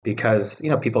because,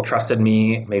 people trusted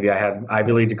me. Maybe I had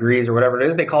Ivy League degrees or whatever it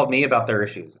is. They called me about their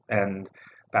issues. And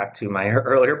back to my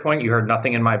earlier point, you heard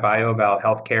nothing in my bio about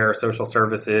healthcare, social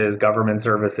services, government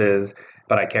services,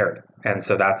 but I cared. And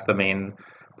so that's the main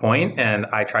point. And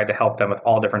I tried to help them with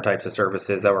all different types of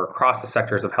services that were across the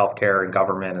sectors of healthcare and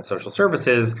government and social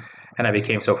services. And I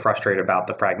became so frustrated about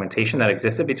the fragmentation that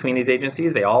existed between these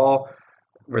agencies. They all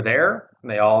were there.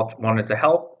 They all wanted to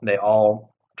help. They all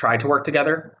tried to work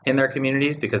together in their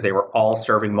communities because they were all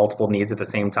serving multiple needs at the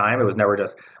same time. It was never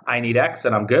just, I need X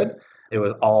and I'm good. It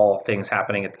was all things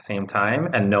happening at the same time,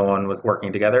 and no one was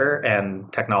working together.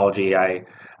 And technology, I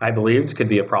believed, could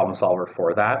be a problem solver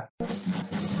for that.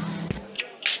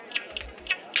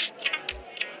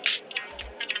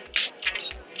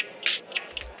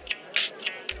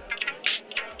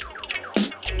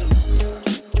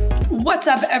 What's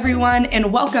up, everyone,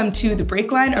 and welcome to the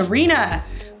Brillman Arena.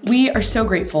 We are so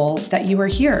grateful that you are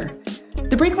here.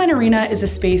 The Brillman Arena is a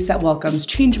space that welcomes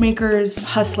changemakers,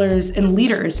 hustlers, and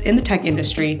leaders in the tech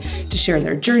industry to share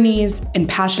their journeys and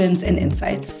passions and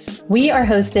insights. We are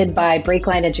hosted by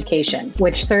Brillman Education,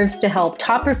 which serves to help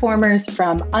top performers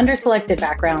from underselected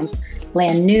backgrounds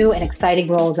land new and exciting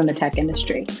roles in the tech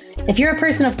industry. If you're a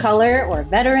person of color or a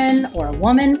veteran or a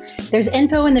woman, there's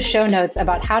info in the show notes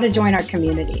about how to join our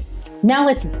community. Now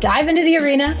let's dive into the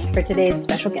arena for today's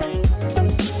special guest.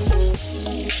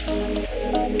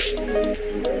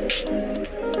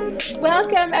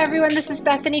 Welcome, everyone. This is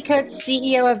Bethany Coates,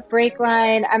 CEO of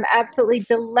Brillman. I'm absolutely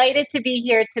delighted to be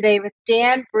here today with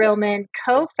Dan Brillman,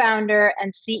 co-founder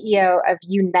and CEO of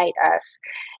Unite Us.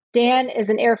 Dan is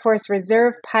an Air Force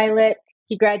Reserve pilot.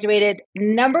 He graduated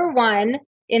 #1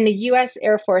 in the U.S.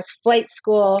 Air Force Flight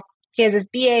School. He has his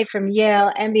BA from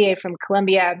Yale, MBA from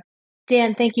Columbia.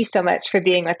 Dan, thank you so much for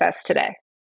being with us today.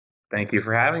 Thank you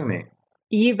for having me.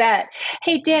 You bet.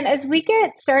 Hey, Dan, as we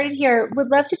get started here, would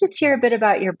love to just hear a bit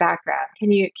about your background. Can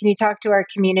you talk to our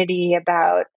community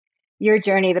about your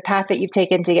journey, the path that you've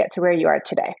taken to get to where you are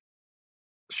today?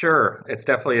 Sure. It's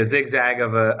definitely a zigzag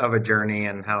of a journey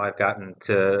and how I've gotten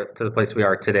to the place we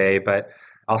are today. But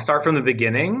I'll start from the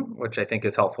beginning, which I think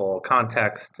is helpful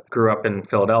context. Grew up in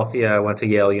Philadelphia, went to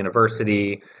Yale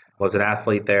University, was an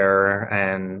athlete there,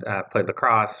 and played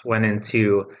lacrosse, went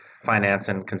into finance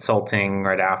and consulting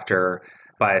right after.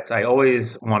 But I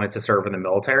always wanted to serve in the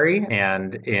military.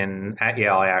 And at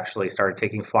Yale, I actually started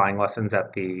taking flying lessons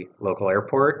at the local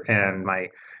airport. And my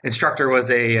instructor was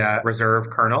a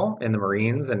reserve colonel in the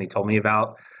Marines. And he told me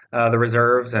about the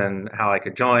reserves and how I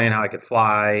could join, how I could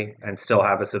fly, and still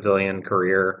have a civilian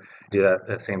career, do that at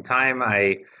the same time.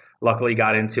 I luckily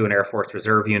got into an Air Force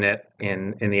Reserve unit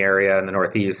in the area in the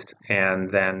Northeast.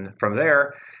 And then from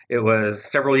there, it was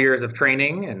several years of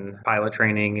training and pilot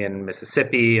training in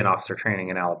Mississippi and officer training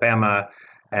in Alabama.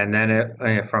 And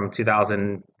then from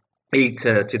 2008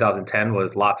 to 2010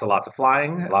 was lots of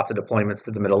flying, lots of deployments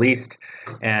to the Middle East,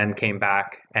 and came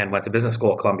back and went to business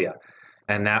school at Columbia.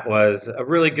 And that was a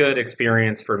really good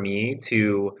experience for me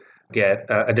to get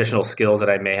additional skills that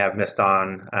I may have missed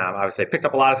on. Obviously, I picked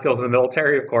up a lot of skills in the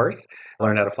military, of course,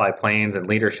 learned how to fly planes and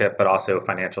leadership, but also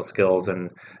financial skills and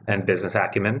business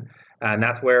acumen. And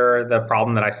that's where the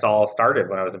problem that I saw started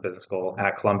when I was in business school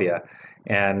at Columbia.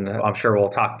 And I'm sure we'll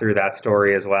talk through that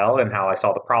story as well and how I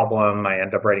saw the problem. I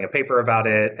ended up writing a paper about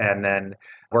it and then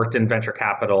worked in venture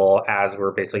capital as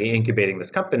we're basically incubating this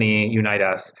company, Unite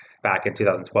Us, back in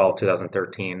 2012,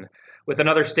 2013. With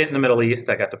another stint in the Middle East,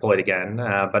 I got deployed again.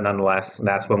 But nonetheless,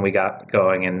 that's when we got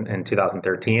going in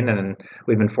 2013. And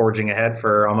we've been forging ahead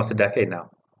for almost a decade now.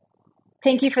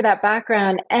 Thank you for that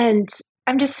background. And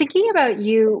I'm just thinking about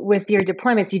you with your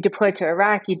deployments. You deployed to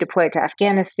Iraq, you deployed to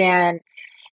Afghanistan.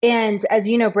 And as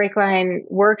you know, Brillman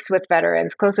works with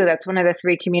veterans closely. That's one of the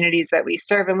 3 communities that we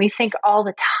serve. And we think all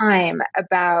the time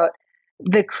about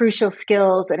the crucial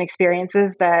skills and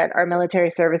experiences that our military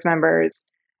service members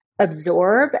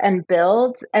absorb and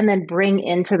build and then bring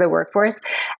into the workforce.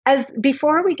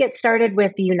 Before we get started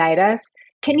with Unite Us,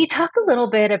 can you talk a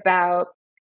little bit about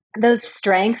those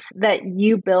strengths that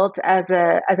you built as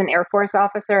an Air Force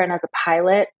officer and as a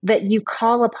pilot that you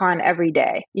call upon every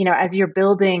day, as you're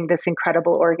building this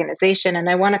incredible organization? And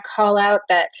I want to call out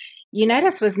that Unite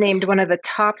Us was named one of the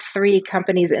top 3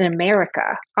 companies in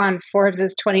America on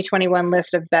Forbes' 2021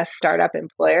 list of best startup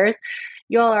employers.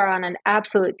 You all are on an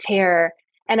absolute tear.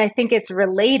 And I think it's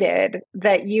related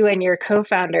that you and your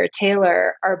co-founder,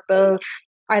 Taylor, are both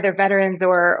either veterans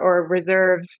or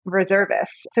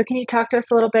reservists. So can you talk to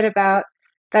us a little bit about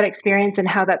that experience and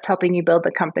how that's helping you build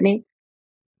the company?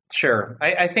 Sure.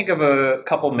 I think of a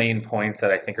couple main points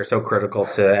that I think are so critical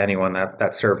to anyone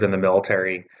that served in the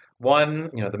military. One,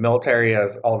 the military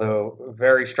is, although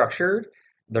very structured,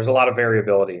 there's a lot of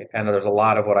variability and there's a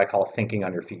lot of what I call thinking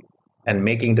on your feet and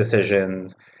making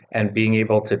decisions and being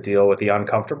able to deal with the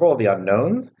uncomfortable, the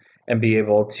unknowns, and be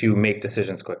able to make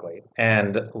decisions quickly.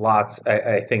 And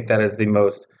I think that is the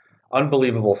most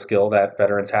unbelievable skill that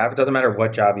veterans have. It doesn't matter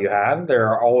what job you had. There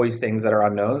are always things that are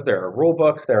unknowns. There are rule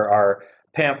books, there are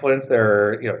pamphlets,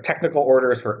 there are technical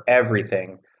orders for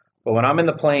everything. But when I'm in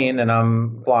the plane and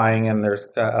I'm flying and there's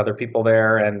other people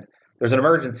there and there's an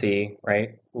emergency, right?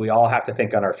 We all have to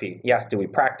think on our feet. Yes, do we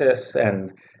practice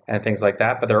and things like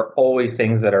that? But there are always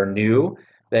things that are new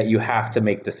that you have to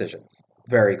make decisions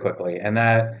very quickly. And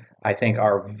that, I think,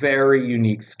 are very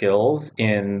unique skills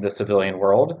in the civilian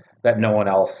world that no one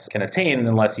else can attain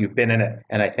unless you've been in it.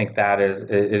 And I think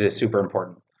it is super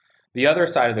important. The other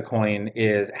side of the coin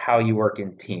is how you work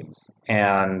in teams.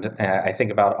 And I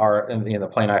think about the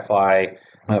plane I fly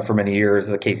for many years,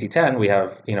 the KC-10, we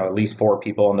have at least 4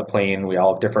 people in the plane. We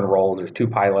all have different roles. There's 2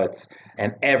 pilots,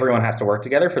 and everyone has to work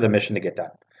together for the mission to get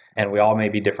done. And we all may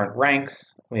be different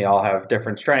ranks. We all have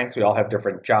different strengths. We all have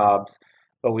different jobs,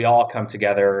 but we all come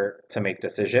together to make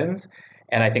decisions.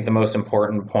 And I think the most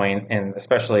important point, and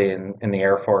especially in the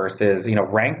Air Force, is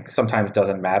rank sometimes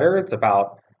doesn't matter. It's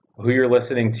about who you're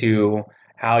listening to,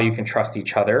 how you can trust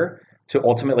each other to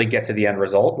ultimately get to the end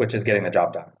result, which is getting the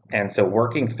job done. And so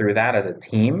working through that as a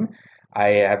team, I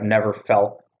have never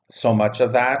felt so much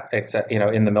of that except,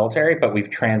 in the military, but we've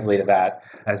translated that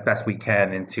as best we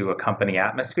can into a company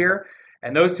atmosphere.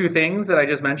 And those 2 things that I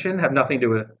just mentioned have nothing to do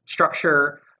with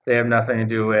structure. They have nothing to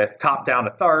do with top-down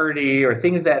authority or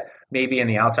things that maybe in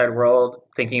the outside world,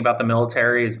 thinking about the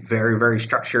military is very, very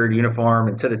structured, uniform,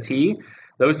 and to the T.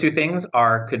 Those 2 things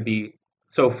could be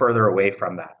so further away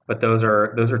from that. But those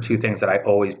are 2 things that I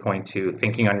always point to,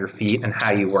 thinking on your feet and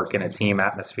how you work in a team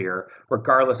atmosphere,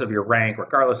 regardless of your rank,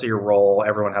 regardless of your role,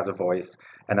 everyone has a voice,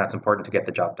 and that's important to get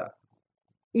the job done.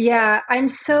 Yeah, I'm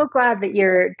so glad that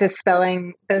you're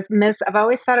dispelling those myths. I've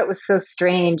always thought it was so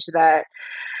strange that,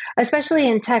 especially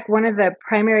in tech, one of the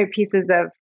primary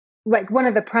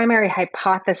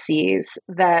hypotheses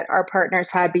that our partners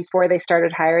had before they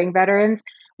started hiring veterans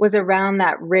was around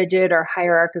that rigid or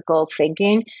hierarchical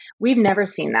thinking. We've never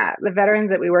seen that. The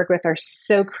veterans that we work with are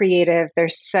so creative. They're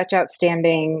such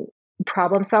outstanding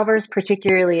problem solvers,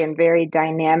 particularly in very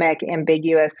dynamic,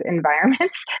 ambiguous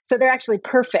environments. So they're actually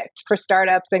perfect for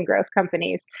startups and growth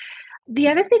companies. The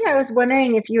other thing I was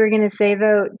wondering if you were going to say,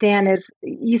 though, Dan, is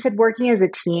you said working as a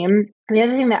team. The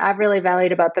other thing that I've really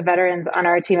valued about the veterans on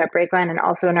our team at Breakline and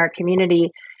also in our community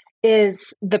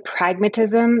is the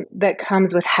pragmatism that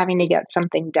comes with having to get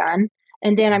something done.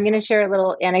 And Dan, I'm going to share a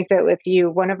little anecdote with you.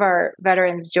 One of our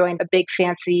veterans joined a big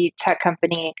fancy tech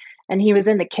company, and he was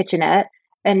in the kitchenette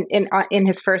and in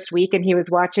his first week, and he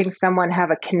was watching someone have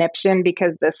a conniption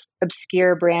because this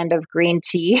obscure brand of green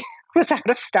tea was out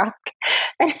of stock.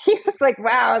 And he was like,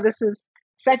 wow, this is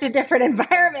such a different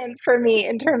environment for me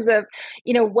in terms of,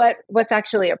 what's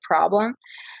actually a problem.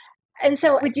 And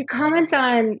so would you comment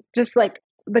on just like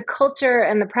the culture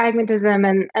and the pragmatism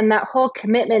and that whole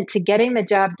commitment to getting the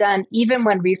job done, even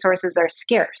when resources are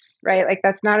scarce, right? Like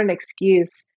that's not an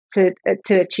excuse to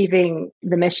achieving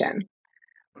the mission.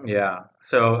 Yeah.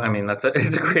 So, I mean, it's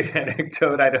a great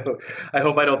anecdote. I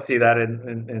hope I don't see that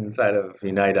inside of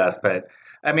Unite Us, but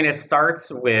I mean, it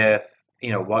starts with,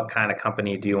 what kind of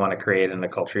company do you want to create and the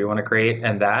culture you want to create?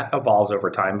 And that evolves over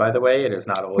time, by the way. It is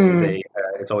not always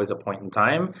it's always a point in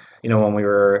time. When we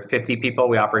were 50 people,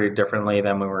 we operated differently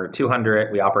than when we were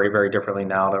 200. We operate very differently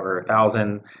now that we're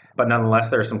 1,000. But nonetheless,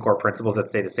 there are some core principles that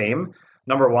stay the same.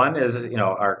 Number one is,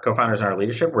 our co-founders and our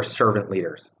leadership, we're servant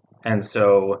leaders. And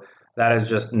so that is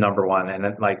just number one.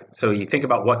 And so you think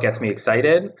about what gets me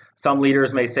excited. Some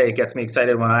leaders may say it gets me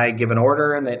excited when I give an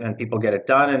order and people get it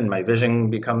done and my vision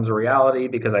becomes a reality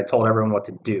because I told everyone what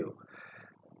to do.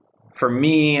 For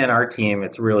me and our team,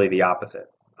 it's really the opposite.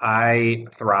 I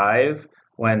thrive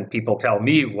when people tell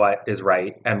me what is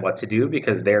right and what to do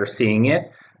because they're seeing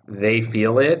it, they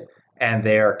feel it, and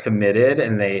they are committed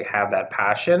and they have that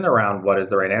passion around what is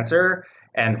the right answer.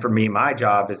 And for me, my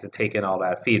job is to take in all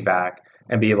that feedback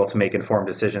and be able to make informed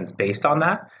decisions based on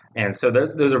that. And so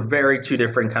those are very 2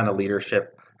 different kind of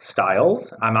leadership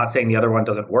styles. I'm not saying the other one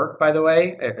doesn't work, by the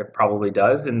way. It probably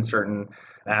does in certain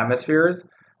atmospheres,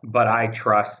 but I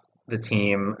trust the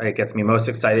team. It gets me most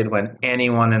excited when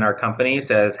anyone in our company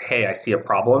says, hey, I see a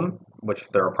problem, which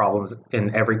there are problems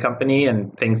in every company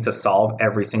and things to solve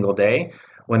every single day.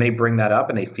 When they bring that up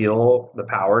and they feel the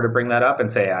power to bring that up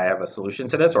and say, I have a solution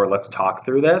to this, or let's talk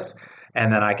through this,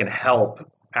 and then I can help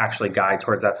actually guide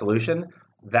towards that solution.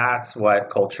 That's what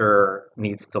culture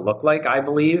needs to look like, I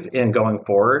believe, in going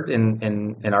forward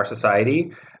in our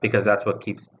society, because that's what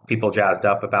keeps people jazzed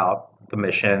up about the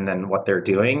mission and what they're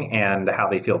doing and how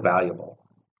they feel valuable.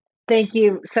 Thank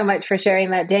you so much for sharing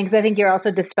that, Dan, because I think you're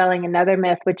also dispelling another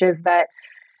myth, which is that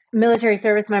military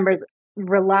service members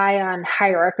rely on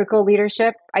hierarchical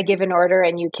leadership. I give an order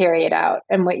and you carry it out.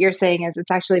 And what you're saying is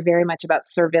it's actually very much about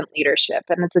servant leadership,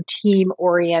 and it's a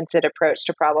team-oriented approach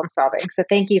to problem solving. So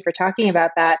thank you for talking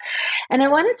about that. And I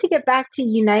wanted to get back to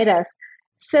Unite Us.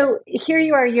 So here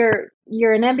you are, you're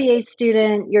an MBA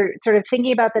student, you're sort of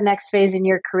thinking about the next phase in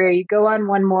your career. You go on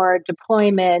one more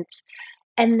deployment,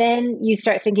 and then you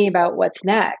start thinking about what's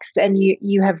next. And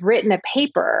you have written a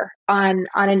paper on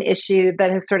an issue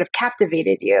that has sort of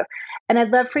captivated you. And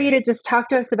I'd love for you to just talk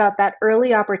to us about that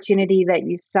early opportunity that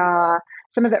you saw,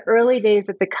 some of the early days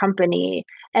at the company,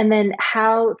 and then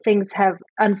how things have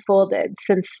unfolded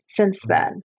since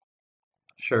then.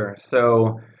 Sure.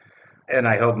 So, and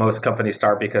I hope most companies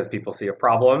start because people see a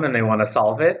problem and they want to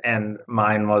solve it. And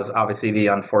mine was obviously the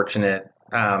unfortunate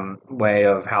way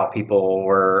of how people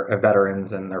were,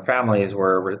 veterans and their families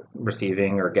were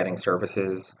receiving or getting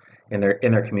services in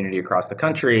their community across the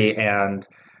country. And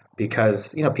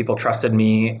because, people trusted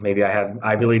me, maybe I had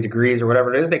Ivy League degrees or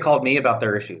whatever it is, they called me about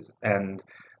their issues. And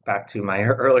back to my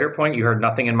earlier point, you heard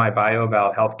nothing in my bio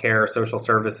about healthcare, social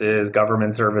services,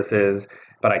 government services,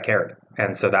 but I cared.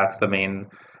 And so that's the main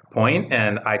point.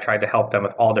 And I tried to help them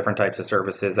with all different types of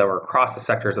services that were across the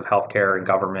sectors of healthcare and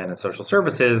government and social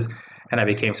services. And I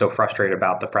became so frustrated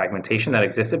about the fragmentation that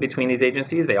existed between these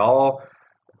agencies. They all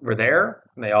were there.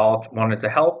 They all wanted to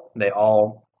help. They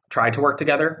all tried to work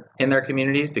together in their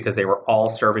communities because they were all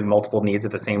serving multiple needs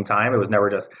at the same time. It was never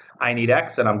just, I need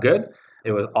X and I'm good.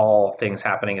 It was all things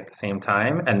happening at the same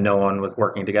time, and no one was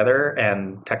working together.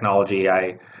 And technology,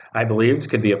 I believed,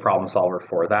 could be a problem solver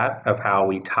for that, of how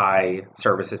we tie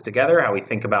services together, how we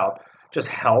think about just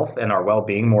health and our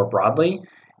well-being more broadly,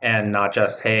 and not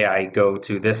just, hey, I go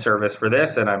to this service for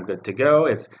this and I'm good to go.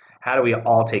 It's how do we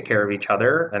all take care of each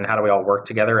other, and how do we all work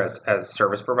together as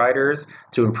service providers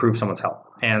to improve someone's health?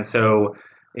 And so,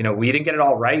 we didn't get it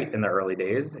all right in the early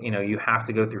days. You have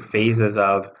to go through phases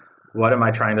of, what am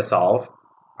I trying to solve?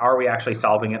 Are we actually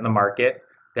solving it in the market?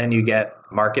 Then you get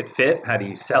market fit. How do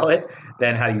you sell it?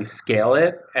 Then how do you scale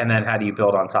it? And then how do you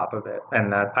build on top of it?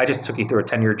 And that I just took you through a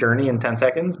 10-year journey in 10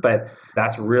 seconds, but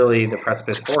that's really the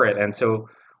precipice for it. And so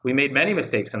we made many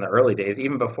mistakes in the early days.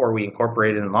 Even before we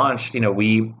incorporated and launched,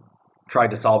 we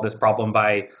tried to solve this problem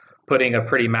by putting a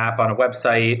pretty map on a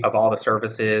website of all the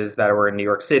services that were in New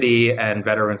York City, and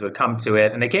veterans would come to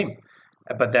it, and they came.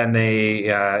 But then they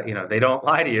don't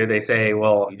lie to you. They say,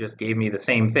 well, you just gave me the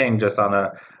same thing just on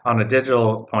a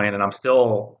digital point, and I'm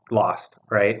still lost,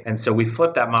 right? And so we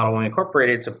flipped that model when we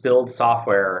incorporated to build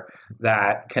software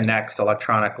that connects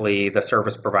electronically the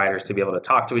service providers to be able to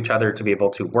talk to each other, to be able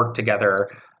to work together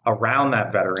around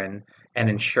that veteran and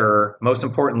ensure, most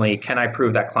importantly, can I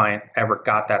prove that client ever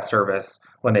got that service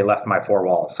when they left my four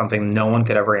walls? Something no one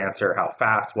could ever answer, how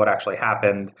fast, what actually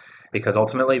happened. Because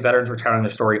ultimately, veterans were telling their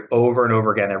story over and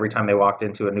over again every time they walked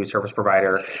into a new service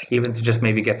provider, even to just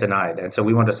maybe get denied. And so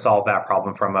we wanted to solve that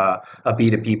problem from a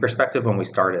B2B perspective when we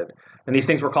started. And these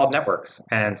things were called networks.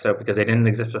 And so because they didn't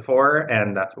exist before,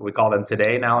 and that's what we call them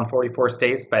today now in 44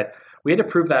 states. But we had to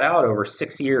prove that out over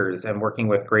 6 years, and working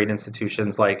with great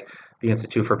institutions like the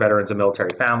Institute for Veterans and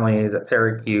Military Families at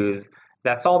Syracuse.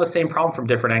 That's all the same problem from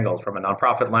different angles, from a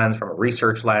nonprofit lens, from a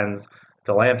research lens,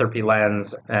 philanthropy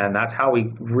lens. And that's how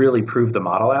we really proved the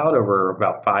model out over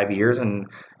about 5 years. And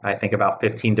I think about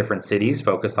 15 different cities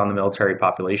focused on the military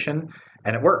population,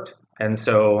 and it worked. And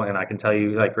so, and I can tell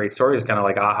you like great stories, kind of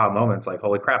like aha moments, like,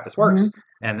 holy crap, this works.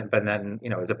 Mm-hmm. But then,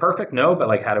 is it perfect? No, but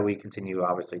like, how do we continue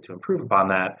obviously to improve upon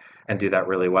that and do that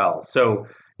really well? So,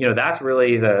 that's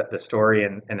really the story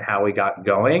and how we got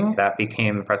going. That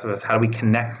became the precipice. How do we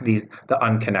connect the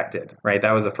unconnected, right?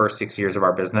 That was the first 6 years of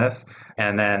our business.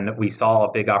 And then we saw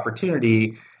a big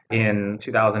opportunity in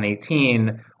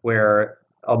 2018 where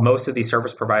most of these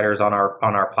service providers on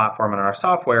our platform and on our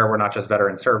software were not just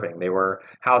veteran serving. They were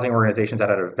housing organizations that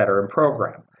had a veteran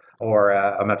program or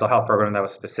a mental health program that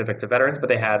was specific to veterans, but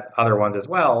they had other ones as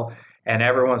well. And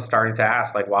everyone's starting to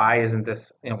ask, like, why isn't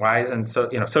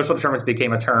social determinants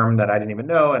became a term that I didn't even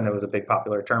know, and it was a big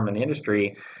popular term in the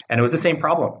industry. And it was the same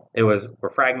problem. We're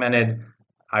fragmented.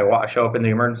 I show up in the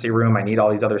emergency room. I need all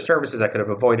these other services. I could have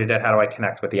avoided it. How do I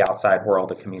connect with the outside world,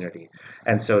 the community?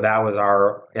 And so that was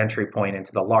our entry point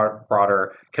into the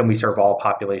broader, can we serve all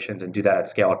populations and do that at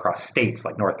scale across states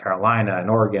like North Carolina and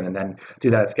Oregon, and then do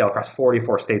that at scale across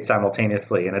 44 states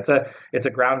simultaneously. And it's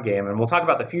a ground game. And we'll talk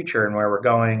about the future and where we're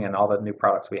going and all the new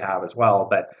products we have as well.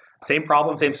 But same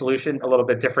problem, same solution, a little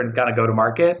bit different kind of go to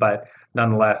market, but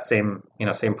nonetheless, same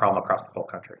problem across the whole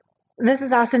country. This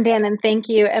is awesome, Dan, and thank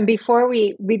you. And before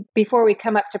we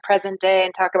come up to present day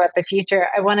and talk about the future,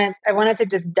 I wanted to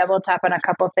just double tap on a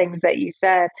couple things that you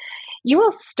said. You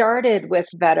all started with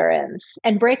veterans,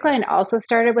 and Breakline also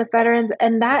started with veterans,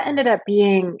 and that ended up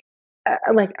being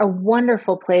like a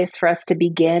wonderful place for us to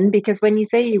begin, because when you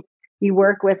say you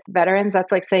work with veterans,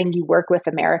 that's like saying you work with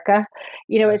America.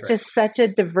 That's It's right. just such a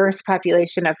diverse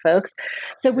population of folks.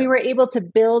 So we Yeah. were able to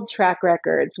build track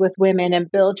records with women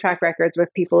and build track records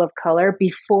with people of color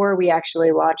before we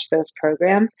actually launched those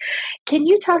programs. Can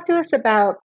you talk to us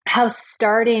about how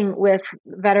starting with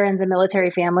veterans and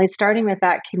military families, starting with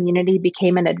that community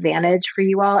became an advantage for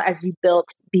you all as you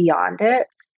built beyond it?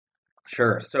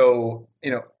 Sure. So,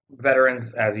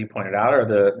 veterans, as you pointed out, are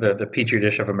the petri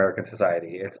dish of American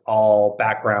society. It's all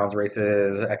backgrounds,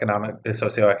 races,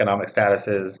 socioeconomic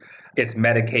statuses. It's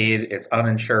Medicaid, it's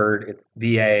uninsured, it's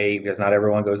VA, because not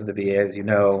everyone goes to the VA, as you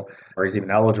know, or is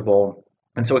even eligible.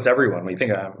 And so it's everyone. We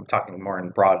think I'm talking more in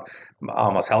broad,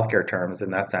 almost healthcare terms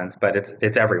in that sense, but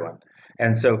it's everyone.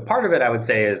 And so part of it, I would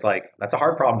say, is like that's a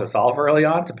hard problem to solve early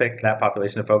on to pick that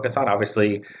population to focus on.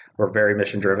 Obviously, we're very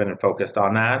mission driven and focused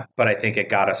on that. But I think it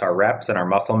got us our reps and our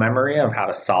muscle memory of how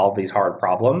to solve these hard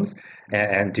problems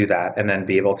and do that, and then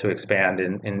be able to expand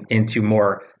into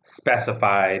more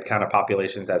specified kind of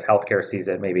populations as healthcare sees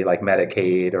it, maybe like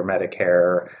Medicaid or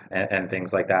Medicare and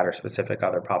things like that, or specific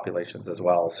other populations as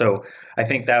well. So I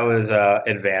think that was an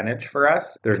advantage for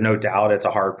us. There's no doubt it's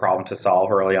a hard problem to solve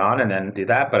early on and then do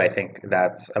that. But I think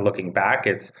that's looking back,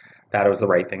 that was the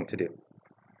right thing to do.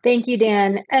 Thank you,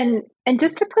 Dan. And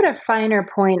just to put a finer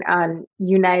point on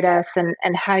Unite Us and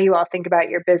how you all think about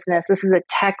your business, this is a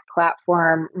tech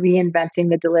platform reinventing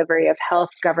the delivery of health,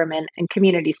 government, and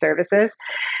community services.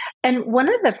 And one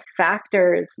of the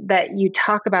factors that you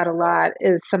talk about a lot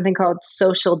is something called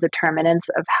social determinants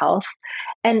of health.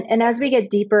 And as we get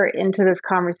deeper into this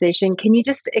conversation, can you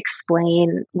just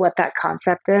explain what that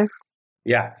concept is?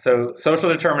 Yeah. So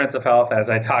social determinants of health, as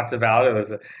I talked about,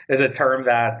 is a term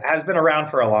that has been around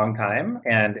for a long time.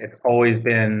 And it's always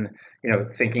been,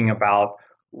 thinking about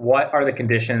what are the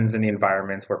conditions and the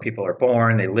environments where people are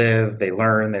born, they live, they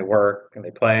learn, they work, and they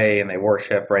play, and they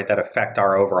worship, right, that affect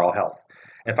our overall health.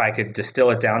 If I could distill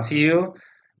it down to you,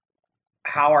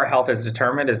 how our health is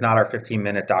determined is not our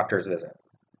 15-minute doctor's visit.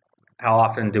 How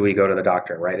often do we go to the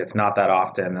doctor, right? It's not that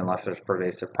often unless there's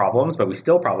pervasive problems, but we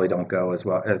still probably don't go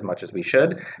as much as we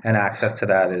should. And access to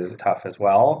that is tough as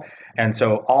well. And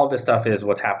so all of this stuff is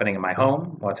what's happening in my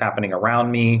home, what's happening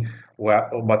around me,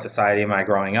 what society am I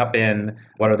growing up in?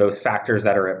 What are those factors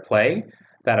that are at play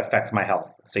that affect my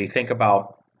health? So you think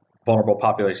about vulnerable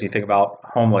population, you think about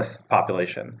homeless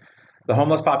population. The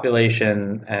homeless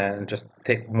population, and just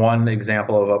take one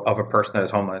example of a person that is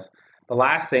homeless, the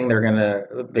last thing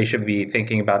they should be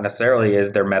thinking about necessarily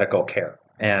is their medical care.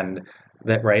 And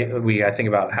that, right, I think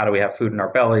about how do we have food in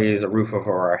our bellies, a roof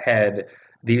over our head.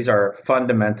 These are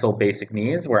fundamental basic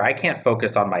needs where I can't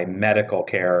focus on my medical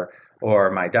care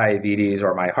or my diabetes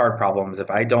or my heart problems if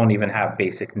I don't even have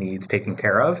basic needs taken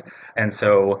care of. And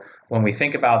so when we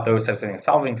think about those types of things,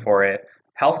 solving for it,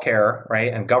 healthcare,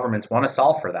 right, and governments want to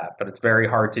solve for that, but it's very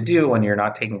hard to do when you're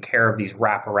not taking care of these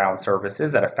wraparound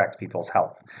services that affect people's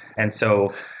health. And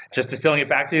so just distilling it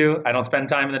back to you, I don't spend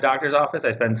time in the doctor's office.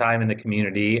 I spend time in the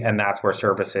community, and that's where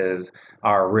services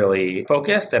are really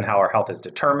focused and how our health is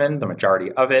determined, the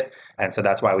majority of it. And so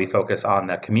that's why we focus on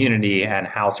the community and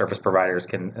how service providers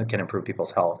can improve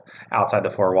people's health outside the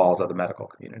four walls of the medical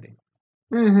community.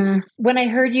 Mm-hmm. When I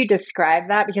heard you describe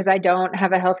that, because I don't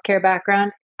have a healthcare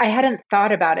background, I hadn't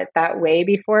thought about it that way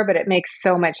before, but it makes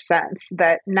so much sense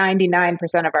that 99%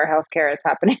 of our healthcare is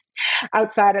happening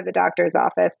outside of the doctor's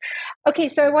office. Okay,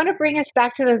 so I want to bring us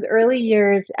back to those early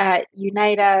years at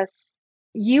Unite Us.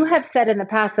 You have said in the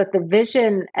past that the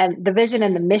vision and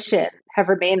the mission have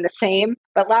remained the same,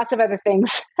 but lots of other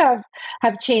things have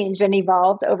changed and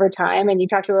evolved over time. And you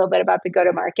talked a little bit about the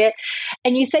go-to-market.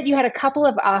 And you said you had a couple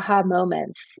of aha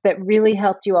moments that really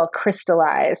helped you all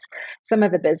crystallize some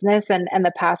of the business and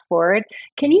the path forward.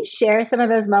 Can you share some of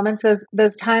those moments,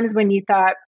 those times when you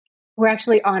thought, we're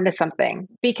actually onto something?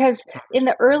 Because in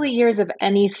the early years of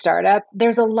any startup,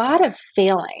 there's a lot of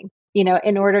failing,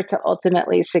 in order to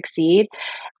ultimately succeed.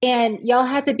 And y'all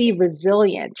had to be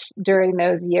resilient during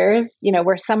those years,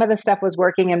 where some of the stuff was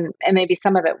working and maybe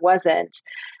some of it wasn't.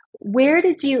 When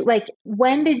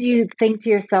did you think to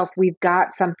yourself, we've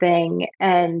got something,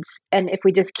 and if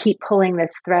we just keep pulling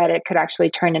this thread, it could actually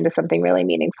turn into something really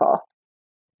meaningful?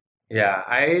 Yeah,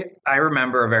 I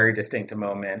remember a very distinct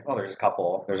moment. Well, there's a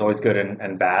couple. There's always good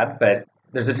and bad, but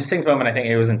there's a distinct moment. I think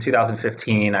it was in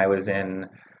 2015. I was in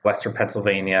Western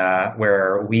Pennsylvania,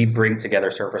 where we bring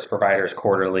together service providers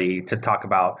quarterly to talk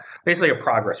about basically a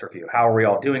progress review. How are we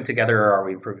all doing together? Are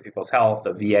we improving people's health?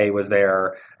 The VA was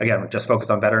there. Again, just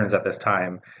focused on veterans at this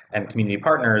time and community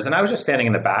partners. And I was just standing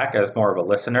in the back as more of a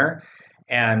listener.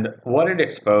 And what it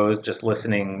exposed, just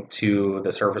listening to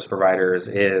the service providers,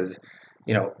 is,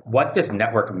 what this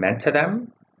network meant to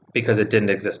them because it didn't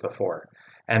exist before.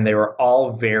 And they were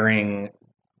all varying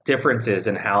differences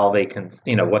in how they can,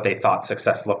 what they thought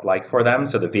success looked like for them.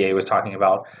 So the VA was talking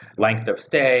about length of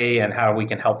stay and how we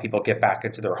can help people get back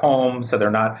into their homes so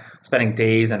they're not spending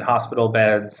days in hospital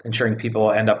beds, ensuring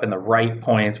people end up in the right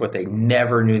points, what they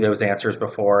never knew those answers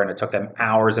before. And it took them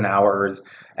hours and hours.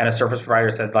 And a service provider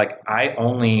said, I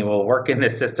only will work in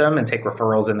this system and take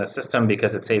referrals in this system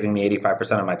because it's saving me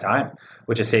 85% of my time,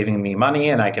 which is saving me money.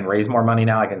 And I can raise more money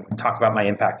now. I can talk about my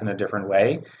impact in a different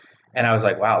way. And I was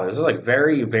like, wow, those are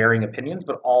very varying opinions,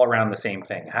 but all around the same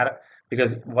thing.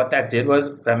 Because what that did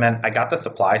was that meant we got the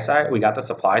supply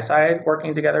side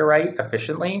working together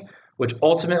efficiently, which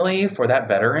ultimately for that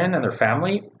veteran and their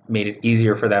family made it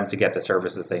easier for them to get the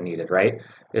services they needed, right?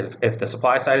 If the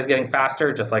supply side is getting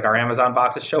faster, just like our Amazon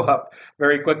boxes show up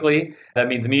very quickly, that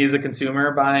means me as a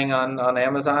consumer buying on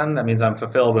Amazon, that means I'm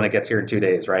fulfilled when it gets here in 2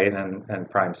 days, right? And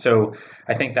Prime. So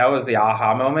I think that was the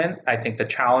aha moment. I think the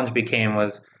challenge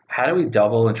was, how do we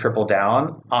double and triple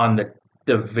down on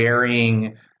the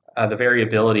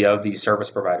variability of these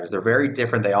service providers? They're very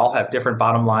different. They all have different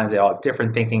bottom lines. They all have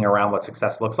different thinking around what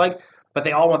success looks like, but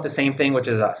they all want the same thing, which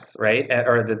is us, right?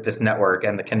 Or this network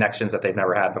and the connections that they've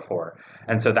never had before.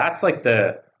 And so that's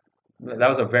that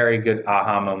was a very good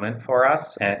aha moment for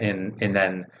us. And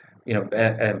then,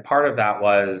 and part of that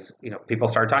was, people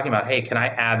started talking about, hey, can I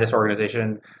add this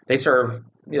organization? They serve,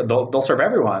 they'll serve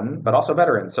everyone, but also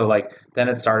veterans. So then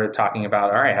it started talking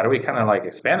about, all right, how do we kind of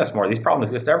expand this more? These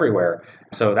problems exist everywhere.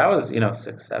 So that was,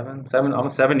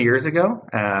 almost 7 years ago.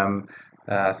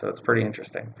 So it's pretty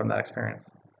interesting from that experience.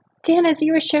 Dan, as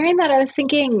you were sharing that, I was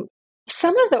thinking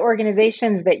some of the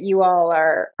organizations that you all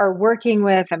are working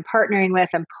with and partnering with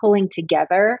and pulling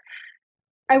together,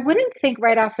 I wouldn't think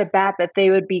right off the bat that they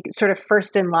would be sort of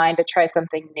first in line to try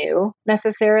something new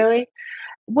necessarily.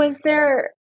 Was there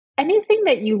anything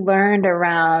that you learned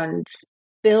around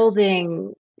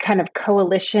building kind of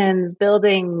coalitions,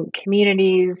 building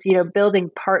communities,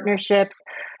 building partnerships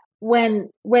when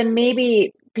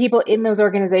maybe people in those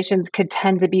organizations could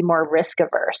tend to be more risk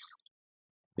averse?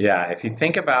 Yeah, if you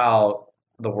think about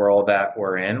the world that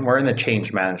we're in the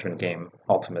change management game,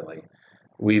 ultimately.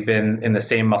 We've been in the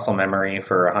same muscle memory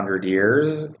for 100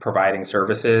 years, providing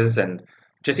services. And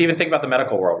just even think about the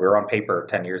medical world. We were on paper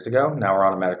 10 years ago. Now we're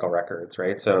on medical records,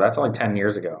 right? So that's only 10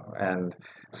 years ago. And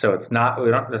so it's not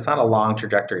a long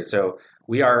trajectory. So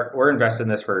we're invested in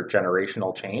this for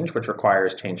generational change, which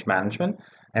requires change management.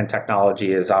 And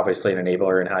technology is obviously an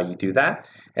enabler in how you do that.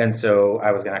 And so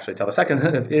I was going to actually tell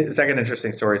the second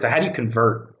interesting story. So how do you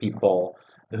convert people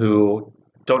who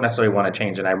don't necessarily want to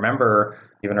change? And I remember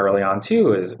even early on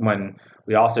too, is when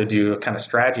we also do kind of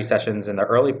strategy sessions in the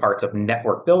early parts of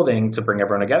network building to bring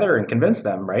everyone together and convince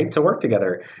them, right, to work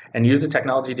together and use the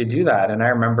technology to do that. And I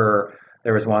remember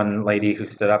there was one lady who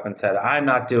stood up and said, I'm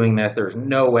not doing this. There's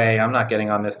no way. I'm not getting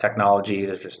on this technology.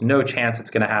 There's just no chance it's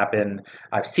going to happen.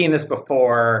 I've seen this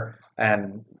before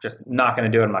and just not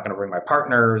going to do it. I'm not going to bring my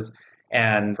partners.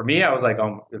 And for me, I was like,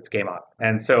 oh, it's game on.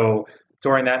 And so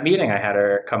during that meeting, I had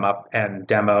her come up and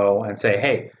demo and say,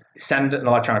 hey, send an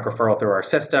electronic referral through our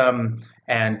system.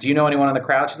 And do you know anyone in the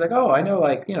crowd? She's like, oh, I know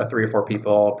 3 or 4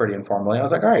 people pretty informally. I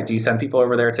was like, all right, do you send people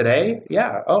over there today?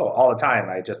 Yeah. Oh, all the time.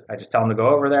 I just tell them to go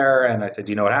over there. And I said,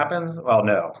 do you know what happens? Well,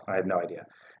 no, I have no idea.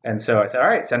 And so I said, all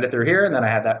right, send it through here. And then I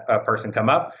had that person come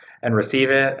up and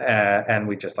receive it. And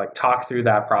we just talk through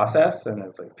that process. And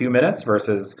it's a few minutes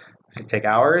versus take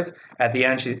hours. At the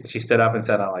end, she stood up and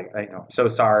said, I'm so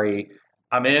sorry.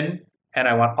 I'm in. And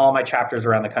I want all my chapters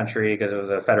around the country because it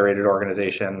was a federated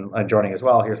organization joining as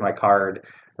well. Here's my card,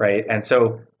 right? And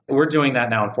so we're doing that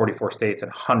now in 44 states and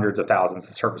hundreds of thousands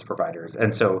of service providers.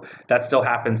 And so that still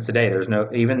happens today.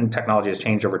 Even technology has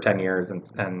changed over 10 years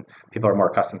and people are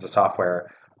more accustomed to software.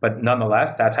 But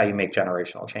nonetheless, that's how you make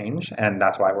generational change. And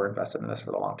that's why we're invested in this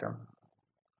for the long term.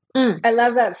 I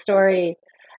love that story.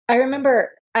 I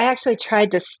remember I actually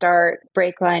tried to start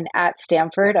Brakeline at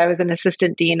Stanford. I was an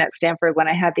assistant dean at Stanford when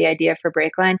I had the idea for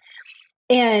Brakeline.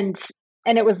 And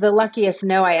it was the luckiest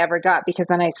no I ever got because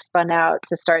then I spun out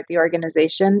to start the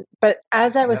organization. But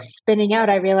as I was spinning out,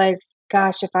 I realized,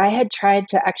 gosh, if I had tried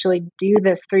to actually do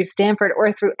this through Stanford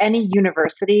or through any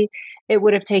university, it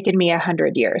would have taken me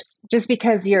 100 years just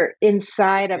because you're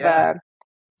inside of a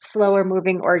slower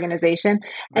moving organization.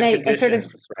 The And I sort of,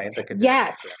 conditions, right? The conditions.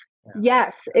 yes, Yeah.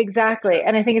 yes, exactly.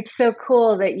 And I think it's so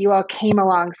cool that you all came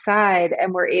alongside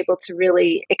and were able to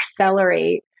really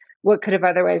accelerate what could have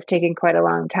otherwise taken quite a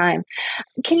long time.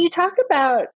 Can you talk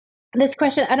about this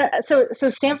question? So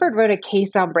Stanford wrote a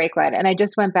case on Breakline, and I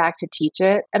just went back to teach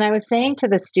it. And I was saying to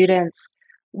the students,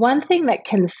 one thing that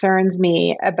concerns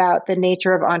me about the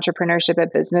nature of entrepreneurship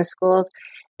at business schools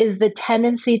is the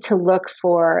tendency to look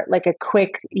for like a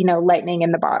quick, lightning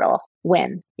in the bottle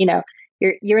win.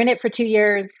 You're in it for 2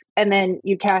 years and then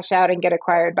you cash out and get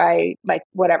acquired by like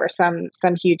whatever, some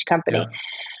huge company. Yeah.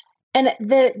 And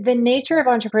the nature of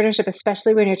entrepreneurship,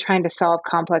 especially when you're trying to solve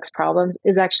complex problems,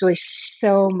 is actually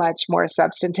so much more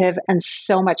substantive and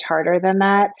so much harder than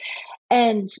that.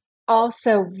 And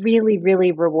also really,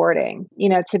 really rewarding,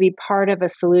 to be part of a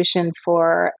solution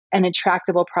for an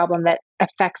intractable problem that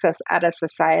affects us at a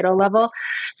societal level.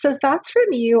 So thoughts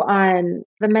from you on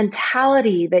the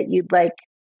mentality that you'd like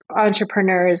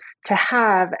entrepreneurs to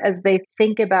have as they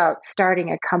think about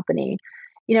starting a company.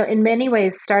 In many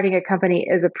ways, starting a company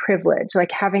is a privilege,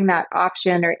 like having that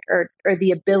option or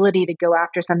the ability to go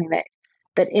after something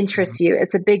that interests you.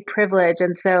 It's a big privilege.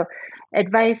 And so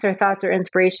advice or thoughts or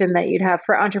inspiration that you'd have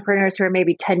for entrepreneurs who are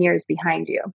maybe 10 years behind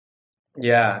you.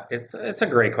 Yeah, it's a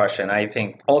great question. I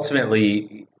think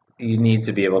ultimately you need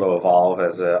to be able to evolve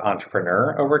as an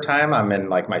entrepreneur over time. I'm in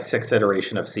like my 6th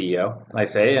iteration of CEO, I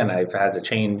say, and I've had to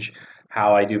change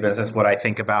how I do business, what I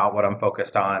think about, what I'm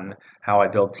focused on, how I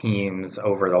build teams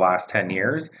over the last 10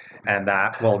 years. And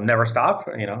that will never stop.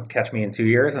 Catch me in 2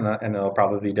 years and it'll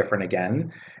probably be different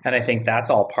again. And I think that's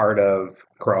all part of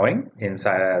growing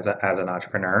inside as an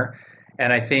entrepreneur.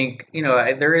 And I think,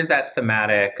 there is that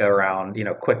thematic around,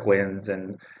 quick wins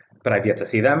but I've yet to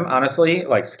see them, honestly,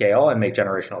 like scale and make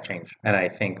generational change. And I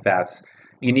think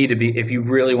you need to be, if you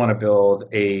really want to build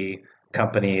a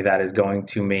company that is going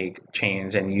to make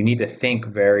change, and you need to think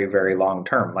very, very long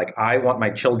term. Like, I want my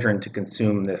children to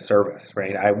consume this service,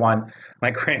 right? I want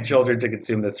my grandchildren to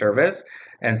consume this service.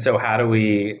 And so how do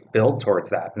we build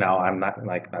towards that? Now, I'm not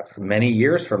like, that's many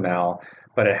years from now,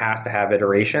 but it has to have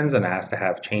iterations and it has to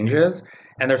have changes.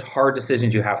 And there's hard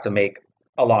decisions you have to make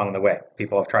along the way.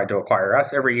 People have tried to acquire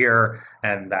us every year,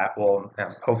 and that will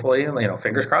hopefully,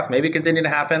 fingers crossed, maybe continue to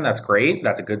happen. That's great.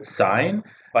 That's a good sign.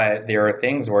 But there are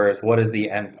things where what is the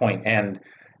end point? And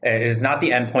it is not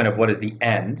the end point of what is the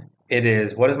end. It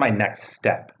is, what is my next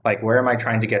step? Like, where am I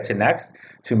trying to get to next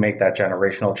to make that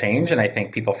generational change? And I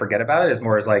think people forget about it. It's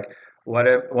more as like, what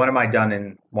am I done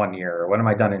in 1 year? What am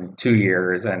I done in 2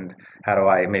 years? And how do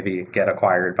I maybe get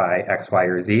acquired by X, Y,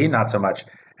 or Z? Not so much,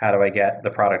 how do I get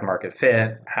the product market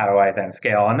fit? How do I then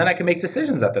scale? And then I can make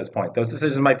decisions at this point. Those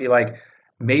decisions might be like,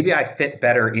 maybe I fit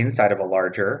better inside of a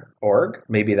larger org.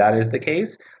 Maybe that is the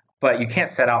case, but you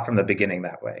can't set out from the beginning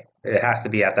that way. It has to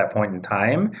be at that point in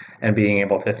time and being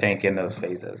able to think in those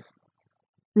phases.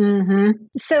 Mm-hmm.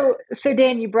 So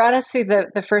Dan, you brought us through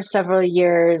the first several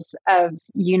years of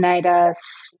Unite Us.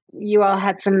 You all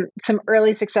had some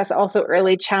early success, also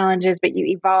early challenges, but you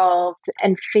evolved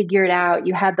and figured out,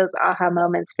 you had those aha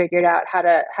moments, figured out how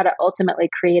to ultimately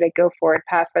create a go forward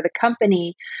path for the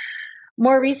company.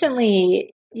 More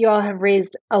recently, you all have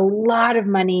raised a lot of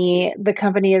money. The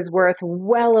company is worth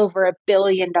well over $1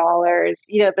 billion.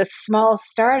 The small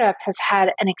startup has had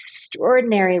an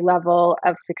extraordinary level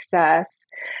of success.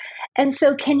 And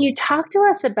so can you talk to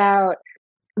us about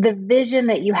the vision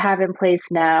that you have in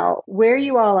place now, where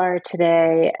you all are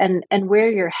today and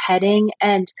where you're heading,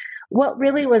 and what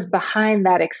really was behind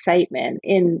that excitement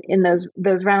in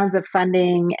those rounds of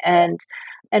funding, and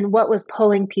what was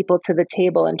pulling people to the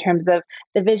table in terms of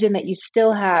the vision that you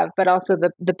still have, but also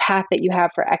the path that you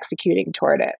have for executing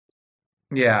toward it?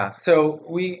 Yeah. So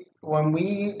when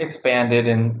we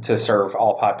expanded to serve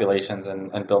all populations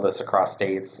and build this across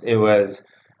states, it was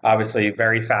obviously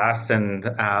very fast and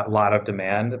a lot of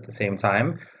demand at the same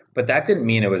time, but that didn't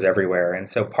mean it was everywhere. And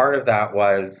so part of that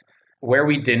was where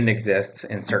we didn't exist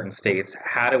in certain states.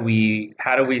 How do we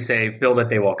say, build it,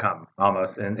 they will come,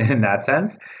 almost in that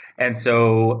sense. And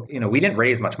so, we didn't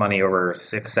raise much money over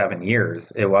 6-7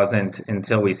 years. It wasn't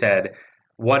until we said,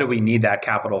 what do we need that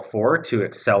capital for to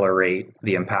accelerate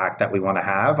the impact that we want to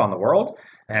have on the world?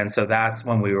 And so that's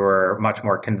when we were much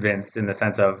more convinced, in the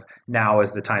sense of, now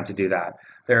is the time to do that.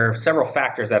 There are several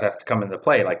factors that have to come into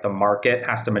play, like the market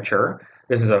has to mature.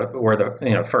 This is where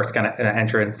the first kind of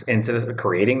entrance into this,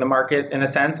 creating the market in a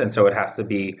sense. And so it has to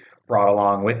be brought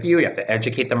along with you. You have to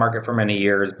educate the market for many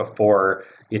years before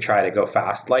you try to go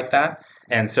fast like that.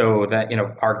 And so that,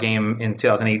 our game in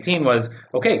 2018 was,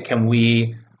 okay, can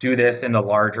we do this in the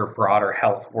larger, broader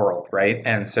health world, right?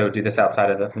 And so do this outside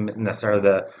of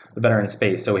the veteran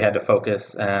space. So we had to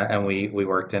focus, and we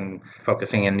worked in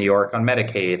focusing in New York on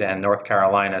Medicaid, and North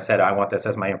Carolina said, I want this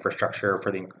as my infrastructure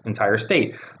for the entire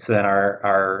state. So then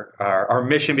our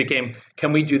mission became,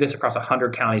 can we do this across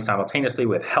 100 counties simultaneously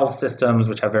with health systems,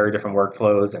 which have very different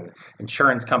workflows, and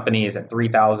insurance companies and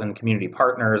 3,000 community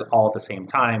partners all at the same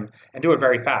time, and do it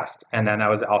very fast. And then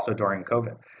that was also during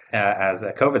COVID, as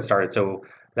COVID started. So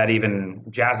that even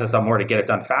jazzed us up more to get it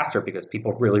done faster because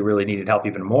people really, really needed help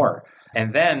even more.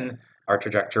 And then our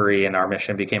trajectory and our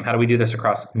mission became, how do we do this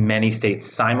across many states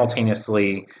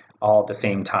simultaneously all at the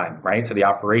same time, right? So the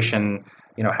operation,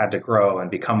 had to grow and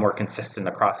become more consistent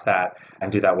across that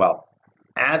and do that well.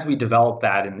 As we developed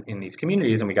that in these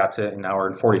communities, and we got to, now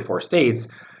we're in 44 states,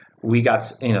 we got,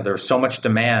 there's so much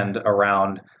demand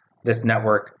around this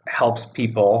network helps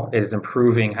people, it is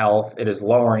improving health, it is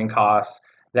lowering costs.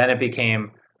 Then it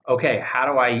became, okay, how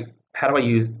do I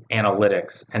use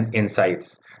analytics and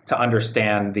insights to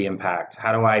understand the impact?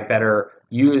 How do I better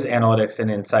use analytics and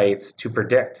insights to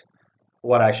predict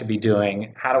what I should be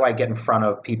doing? How do I get in front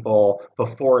of people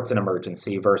before it's an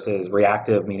emergency versus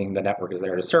reactive, meaning the network is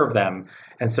there to serve them?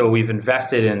 And so we've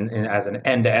invested in as an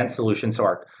end-to-end solution. So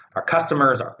our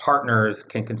customers, our partners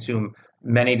can consume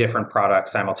many different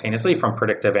products simultaneously from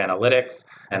predictive analytics.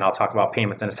 And I'll talk about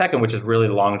payments in a second, which is really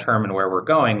long-term and where we're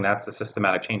going. That's the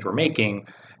systematic change we're making.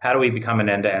 How do we become an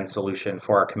end-to-end solution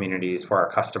for our communities, for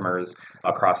our customers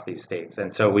across these states?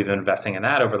 And so we've been investing in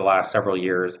that over the last several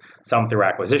years, some through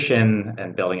acquisition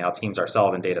and building out teams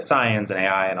ourselves in data science and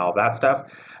AI and all of that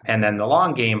stuff. And then the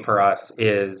long game for us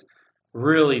is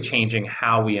really changing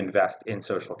how we invest in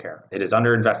social care. It is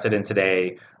underinvested in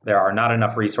today. There are not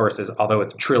enough resources, although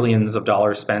it's trillions of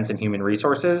dollars spent in human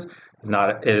resources.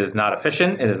 It is not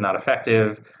efficient. It is not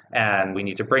effective. And we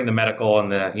need to bring the medical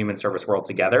and the human service world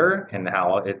together in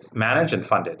how it's managed and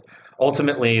funded.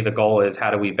 Ultimately, the goal is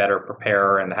how do we better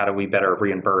prepare and how do we better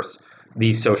reimburse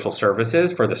these social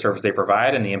services for the service they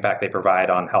provide and the impact they provide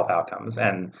on health outcomes,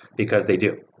 and because they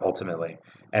do ultimately.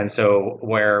 And so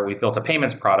where we built a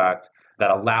payments product that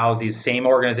allows these same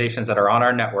organizations that are on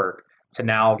our network to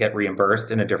now get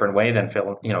reimbursed in a different way than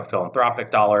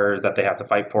philanthropic dollars that they have to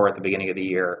fight for at the beginning of the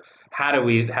year. How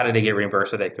do they get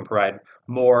reimbursed so they can provide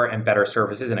more and better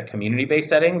services in a community-based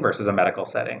setting versus a medical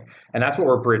setting? And that's what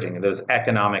we're bridging, those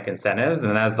economic incentives.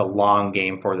 And that's the long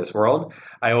game for this world.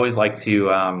 I always like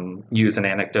to use an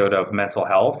anecdote of mental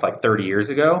health. Like 30 years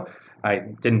ago, I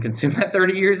didn't consume that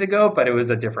 30 years ago, but it was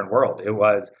a different world. It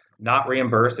was not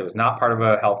reimbursed. It was not part of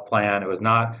a health plan. It was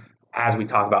not as we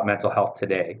talk about mental health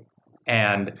today.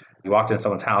 And you walked into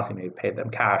someone's house, you maybe paid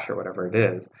them cash or whatever it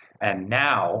is. And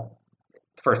now,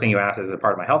 the first thing you ask is it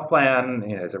part of my health plan?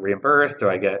 Is it reimbursed? Do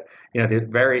I get,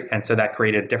 and so that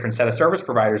created a different set of service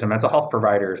providers and mental health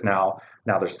providers. Now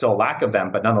there's still a lack of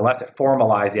them, but nonetheless, it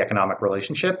formalized the economic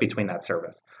relationship between that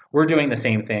service. We're doing the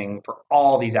same thing for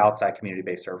all these outside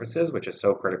community-based services, which is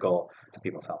so critical to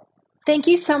people's health. Thank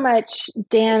you so much,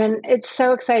 Dan. And it's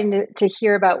so exciting to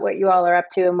hear about what you all are up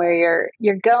to and where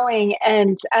you're going.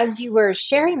 And as you were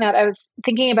sharing that, I was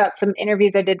thinking about some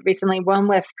interviews I did recently, one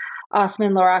with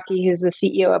Othman Laraki, who's the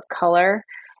CEO of Color,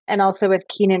 and also with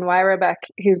Keenan Wyrabek,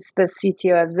 who's the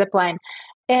CTO of Zipline.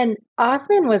 And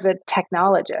Othman was a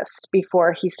technologist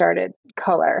before he started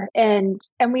Color. And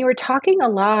we were talking a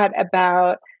lot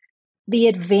about the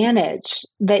advantage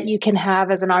that you can have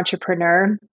as an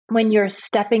entrepreneur when you're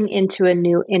stepping into a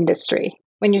new industry,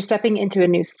 when you're stepping into a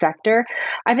new sector.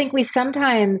 I think we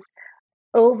sometimes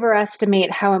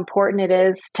overestimate how important it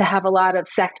is to have a lot of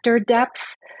sector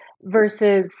depth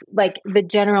versus like the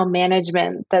general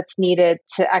management that's needed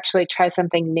to actually try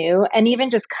something new, and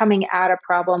even just coming at a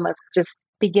problem with just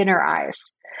beginner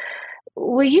eyes.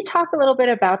 Will you talk a little bit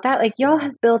about that? Like, y'all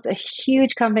have built a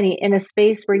huge company in a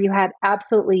space where you had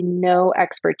absolutely no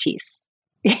expertise.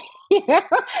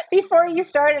 Before you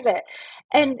started it,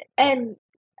 and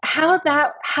how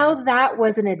that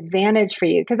was an advantage for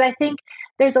you, because I think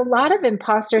there's a lot of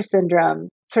imposter syndrome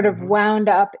sort of wound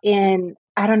up in,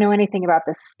 I don't know anything about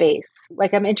this space.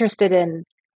 Like, I'm interested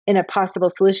in a possible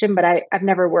solution, but I've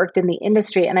never worked in the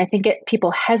industry, and I think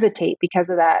people hesitate because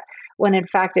of that, when in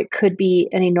fact it could be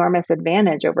an enormous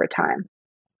advantage over time.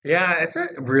 Yeah, it's a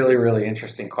really, really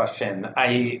interesting question.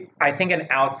 I think an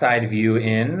outside view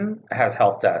in has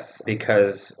helped us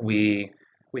because we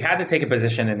had to take a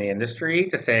position in the industry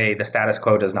to say the status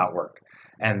quo does not work.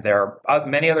 And there are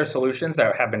many other solutions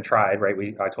that have been tried, right?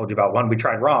 I told you about one we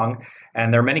tried wrong.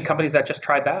 And there are many companies that just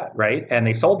tried that, right? And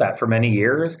they sold that for many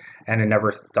years and it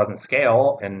never doesn't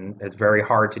scale. And it's very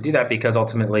hard to do that because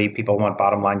ultimately people want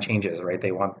bottom line changes, right?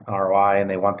 They want ROI and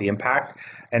they want the impact.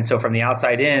 And so from the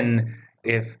outside in,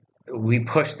 if we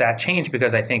push that change,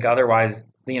 because I think otherwise,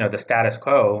 the status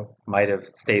quo might have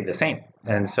stayed the same.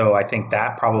 And so I think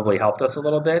that probably helped us a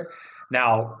little bit.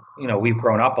 Now, we've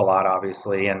grown up a lot,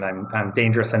 obviously, and I'm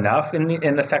dangerous enough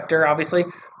in the sector, obviously,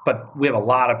 but we have a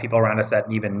lot of people around us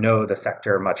that even know the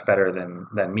sector much better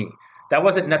than me. That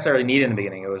wasn't necessarily needed in the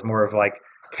beginning. It was more of like,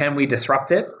 can we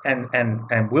disrupt it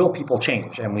and will people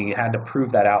change? And we had to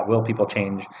prove that out. Will people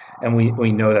change? And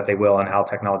we know that they will, and how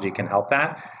technology can help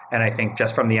that. And I think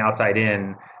just from the outside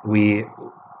in, we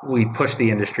push the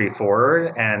industry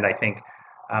forward. And I think,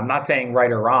 I'm not saying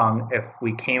right or wrong, if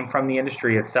we came from the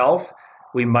industry itself,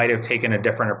 we might have taken a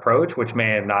different approach, which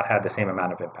may have not had the same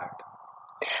amount of impact.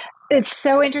 It's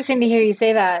so interesting to hear you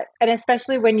say that. And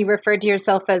especially when you referred to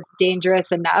yourself as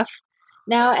dangerous enough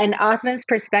now. And Othman's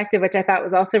perspective, which I thought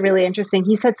was also really interesting,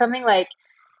 he said something like,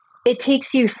 it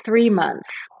takes you 3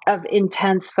 months of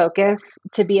intense focus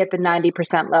to be at the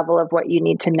 90% level of what you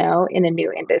need to know in a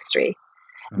new industry.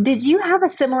 Did you have a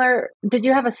similar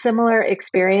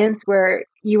experience where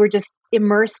you were just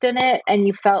immersed in it and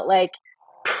you felt like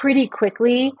pretty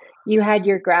quickly you had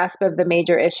your grasp of the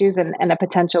major issues and a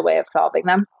potential way of solving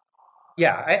them?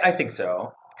 Yeah, I think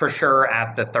so. For sure,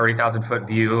 at the 30,000 foot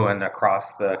view and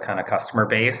across the kind of customer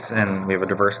base, and we have a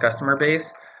diverse customer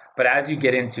base. But as you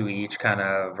get into each kind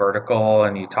of vertical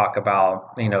and you talk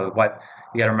about, what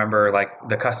you got to remember, like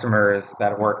the customers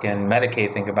that work in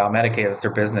Medicaid, think about Medicaid, that's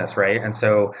their business, right? And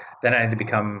so then I had to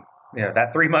become,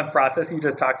 that 3-month process you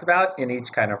just talked about in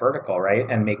each kind of vertical, right?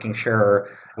 And making sure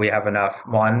we have enough,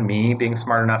 me being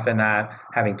smart enough in that,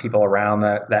 having people around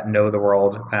that know the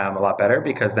world a lot better,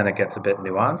 because then it gets a bit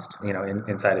nuanced,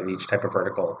 inside of each type of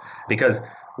vertical. Because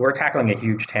we're tackling a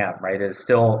huge TAM, right? It's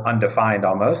still undefined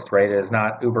almost, right? It is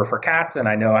not Uber for cats. And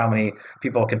I know how many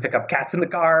people can pick up cats in the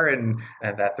car and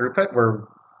that throughput. We're,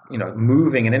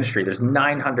 moving an industry. There's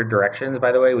 900 directions,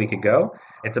 by the way, we could go.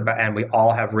 And we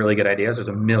all have really good ideas. There's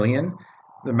 1 million.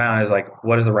 The amount is like,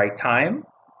 what is the right time?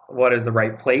 What is the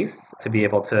right place to be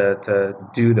able to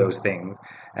do those things?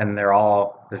 And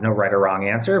there's no right or wrong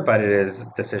answer, but it is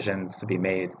decisions to be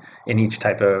made in each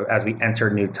type of, as we enter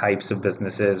new types of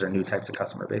businesses or new types of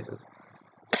customer bases.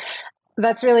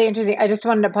 That's really interesting. I just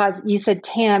wanted to pause. You said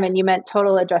TAM and you meant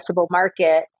total addressable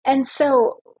market. And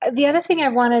so the other thing I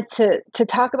wanted to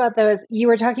talk about though is you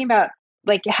were talking about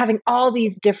like having all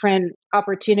these different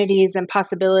opportunities and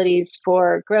possibilities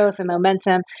for growth and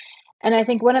momentum. And I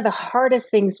think one of the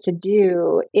hardest things to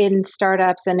do in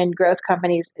startups and in growth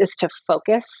companies is to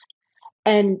focus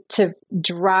and to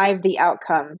drive the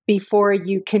outcome before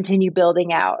you continue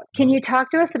building out. Can you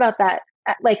talk to us about that?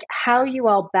 Like how you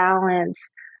all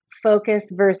balance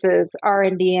focus versus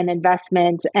R&D and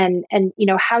investment and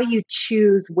how you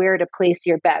choose where to place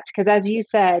your bets? Because as you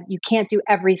said, you can't do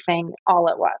everything all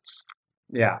at once.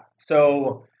 Yeah.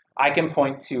 So I can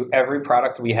point to every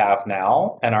product we have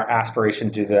now and our aspiration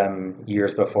to do them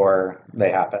years before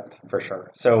they happened, for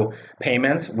sure. So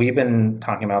payments, we've been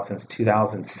talking about since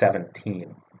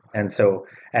 2017.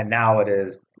 And now it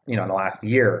is, in the last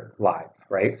year live,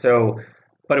 right? So,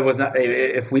 but it was not,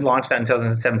 if we launched that in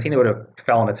 2017, it would have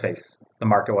fell on its face. The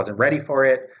market wasn't ready for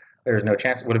it. There's no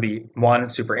chance. Would it be 1,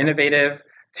 super innovative?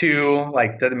 2,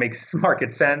 like, does it make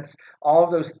market sense? All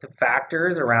of those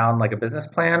factors around like a business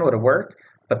plan would have worked,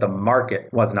 but the market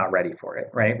was not ready for it,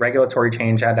 right? Regulatory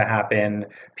change had to happen.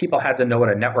 People had to know what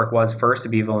a network was first to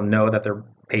be able to know that their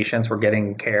patients were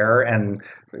getting care and,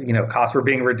 costs were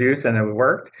being reduced and it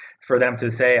worked for them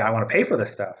to say, I want to pay for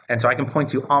this stuff. And so I can point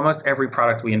to almost every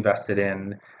product we have invested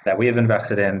in that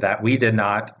we did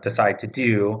not decide to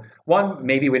do. One,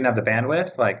 maybe we didn't have the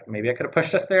bandwidth, like maybe I could have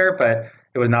pushed us there, but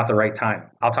it was not the right time.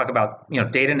 I'll talk about,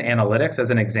 data and analytics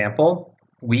as an example.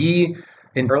 We,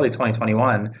 in early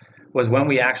 2021, was when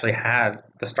we actually had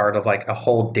the start of like a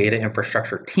whole data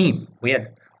infrastructure team. We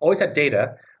had always had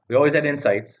data, we always had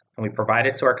insights, and we provide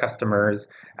it to our customers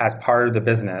as part of the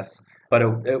business, but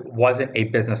it wasn't a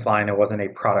business line, it wasn't a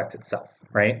product itself,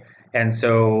 right? And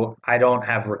so I don't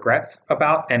have regrets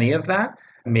about any of that.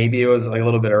 Maybe it was a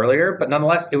little bit earlier, but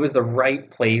nonetheless, it was the right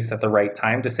place at the right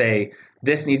time to say,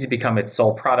 this needs to become its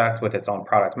sole product with its own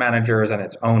product managers and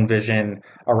its own vision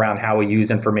around how we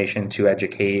use information to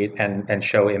educate and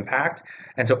show impact.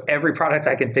 And so every product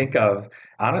I can think of,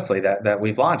 honestly, that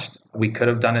we've launched, we could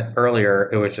have done it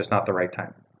earlier. It was just not the right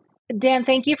time. Dan,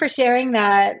 thank you for sharing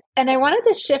that. And I wanted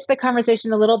to shift the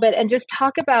conversation a little bit and just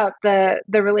talk about the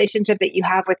relationship that you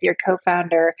have with your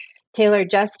co-founder, Taylor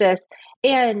Justice.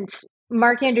 And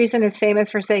Mark Andreessen is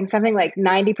famous for saying something like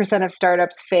 90% of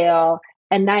startups fail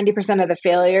and 90% of the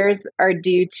failures are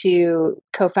due to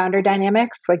co-founder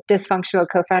dynamics, like dysfunctional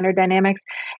co-founder dynamics.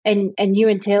 And you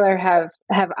and Taylor have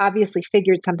obviously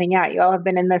figured something out. You all have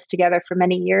been in this together for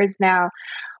many years now.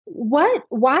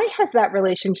 Why has that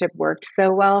relationship worked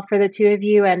so well for the two of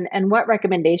you? And what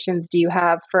recommendations do you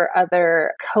have for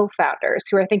other co-founders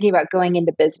who are thinking about going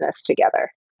into business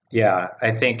together? Yeah,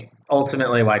 I think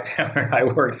ultimately why Taylor and I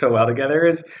work so well together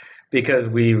is because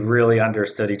we really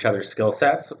understood each other's skill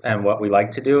sets and what we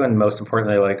like to do, and most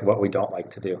importantly, like what we don't like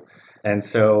to do. And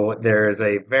so there's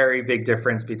a very big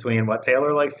difference between what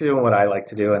Taylor likes to do and what I like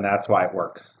to do, and that's why it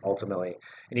works ultimately.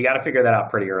 And you got to figure that out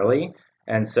pretty early.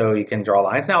 And so you can draw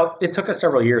lines. Now, it took us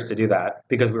several years to do that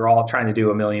because we were all trying to do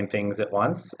a million things at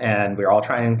once. And we were all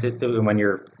trying to do, when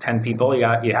you're 10 people,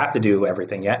 you have to do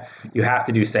everything. Yeah, you have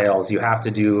to do sales, you have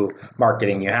to do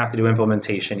marketing, you have to do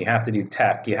implementation, you have to do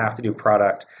tech, you have to do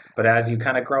product. But as you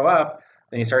kind of grow up,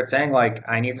 then you start saying like,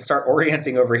 I need to start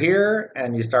orienting over here,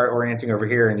 and you start orienting over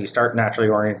here, and you start naturally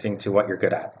orienting to what you're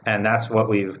good at. And that's what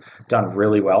we've done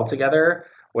really well together.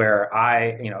 Where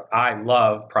I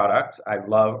love products, I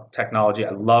love technology,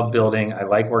 I love building, I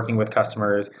like working with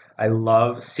customers, I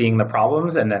love seeing the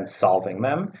problems and then solving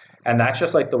them. And that's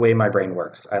just like the way my brain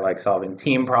works. I like solving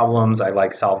team problems, I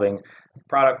like solving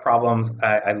product problems,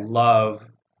 I love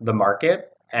the market.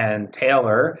 And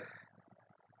Taylor,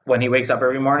 when he wakes up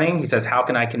every morning, he says, how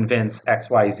can I convince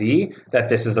XYZ that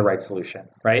this is the right solution,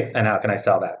 right? And how can I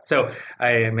sell that? So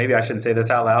maybe I shouldn't say this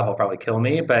out loud, he'll probably kill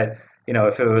me, but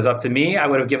if it was up to me, I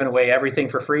would have given away everything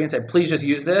for free and said, please just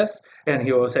use this. And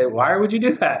he will say, why would you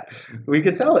do that? We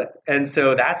could sell it. And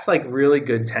so that's like really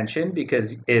good tension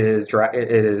because it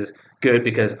is good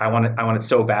because I want it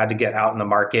so bad to get out in the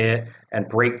market and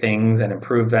break things and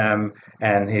improve them.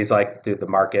 And he's like, dude, the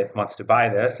market wants to buy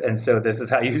this. And so this is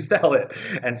how you sell it.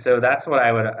 And so that's what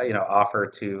I would, offer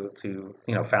to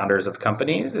founders of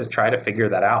companies is try to figure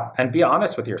that out and be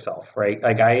honest with yourself, right?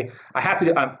 Like I have to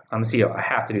do, I'm the CEO, I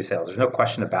have to do sales. There's no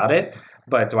question about it.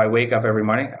 But do I wake up every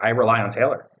morning? I rely on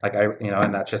Taylor,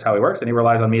 and that's just how he works. And he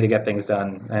relies on me to get things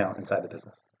done, inside the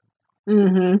business.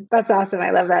 Mm-hmm. That's awesome.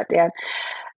 I love that, Dan.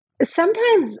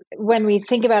 Sometimes when we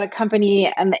think about a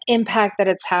company and the impact that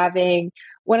it's having,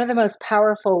 one of the most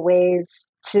powerful ways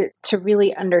to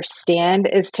really understand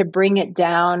is to bring it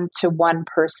down to one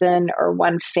person or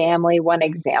one family, one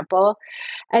example.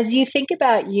 As you think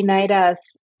about Unite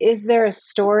Us, is there a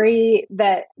story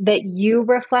that you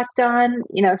reflect on,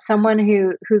 someone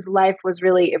whose life was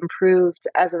really improved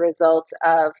as a result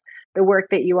of the work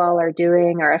that you all are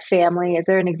doing, or a family? Is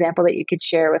there an example that you could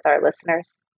share with our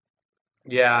listeners?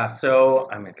 Yeah. So,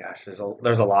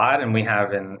 there's a lot, and we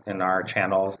have in our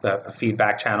channels a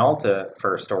feedback channel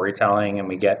for storytelling, and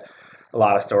we get a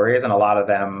lot of stories, and a lot of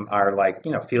them are like,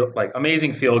 feel like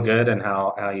amazing, feel good, and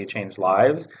how you change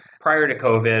lives. Prior to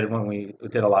COVID, when we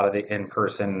did a lot of the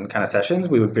in-person kind of sessions,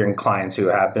 we would bring clients who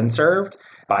have been served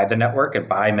by the network and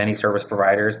by many service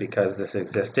providers because this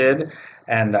existed.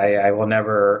 And I will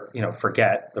never,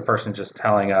 forget the person just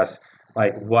telling us,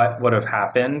 like, what would have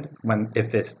happened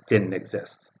if this didn't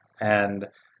exist. And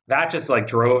that just like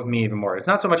drove me even more. It's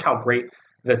not so much how great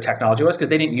the technology was, because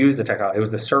they didn't use the technology. It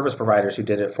was the service providers who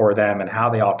did it for them and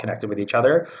how they all connected with each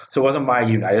other. So it wasn't why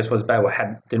Unite Us was bad.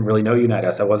 Didn't really know Unite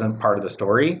Us. That wasn't part of the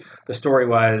story. The story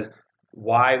was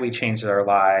why we changed their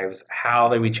lives,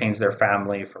 how we changed their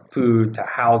family, from food to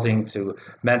housing to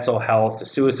mental health to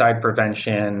suicide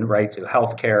prevention, right, to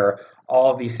healthcare,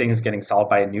 all of these things getting solved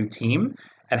by a new team,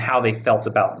 and how they felt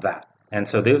about that. And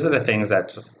so those are the things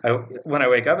that when I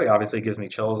wake up, it obviously gives me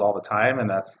chills all the time. And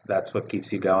that's what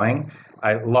keeps you going.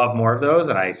 I love more of those.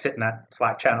 And I sit in that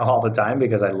Slack channel all the time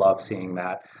because I love seeing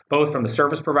that, both from the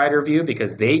service provider view,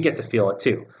 because they get to feel it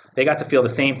too. They got to feel the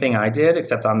same thing I did,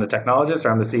 except I'm the technologist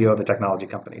or I'm the CEO of the technology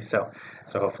company. So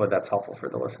hopefully that's helpful for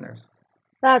the listeners.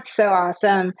 That's so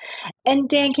awesome. And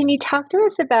Dan, can you talk to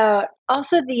us about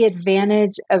also the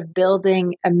advantage of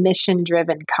building a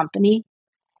mission-driven company?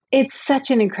 It's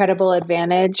such an incredible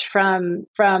advantage from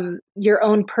your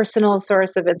own personal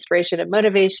source of inspiration and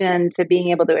motivation to being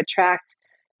able to attract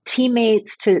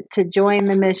teammates to join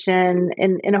the mission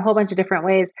in a whole bunch of different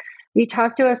ways. You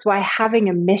talk to us why having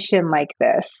a mission like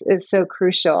this is so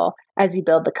crucial as you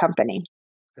build the company.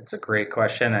 It's a great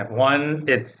question. One,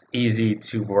 it's easy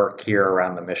to work here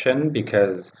around the mission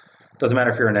because doesn't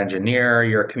matter if you're an engineer,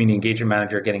 you're a community engagement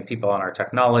manager getting people on our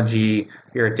technology,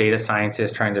 you're a data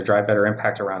scientist trying to drive better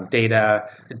impact around data.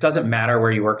 It doesn't matter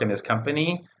where you work in this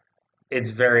company.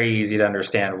 it's very easy to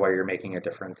understand where you're making a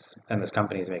difference and this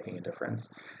company is making a difference.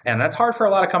 And that's hard for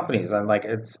a lot of companies. And like,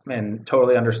 it's been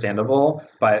totally understandable,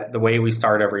 but the way we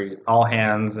start every all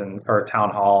hands or town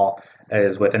hall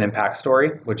is with an impact story,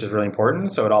 which is really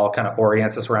important. So it all kind of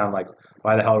orients us around like,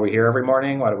 why the hell are we here every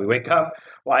morning? Why do we wake up?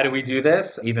 Why do we do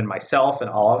this? Even myself and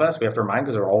all of us, we have to remind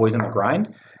because we're always in the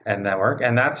grind and that work.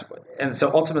 And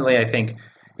so ultimately, I think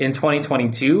in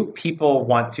 2022, people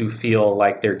want to feel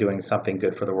like they're doing something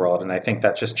good for the world. And I think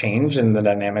that's just changed in the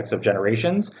dynamics of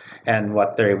generations and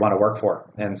what they want to work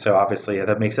for. And so obviously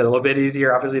that makes it a little bit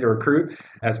easier, obviously, to recruit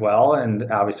as well.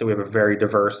 And obviously we have a very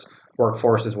diverse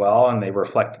workforce as well, and they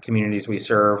reflect the communities we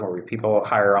serve, where people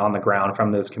hire on the ground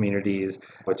from those communities,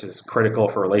 which is critical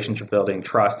for relationship building,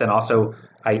 trust, and also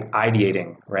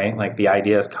ideating, right? Like the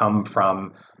ideas come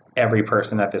from every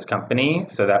person at this company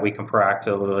so that we can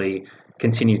proactively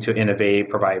continue to innovate,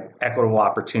 provide equitable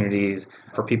opportunities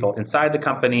for people inside the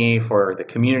company, for the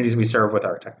communities we serve with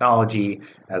our technology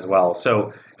as well.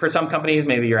 So for some companies,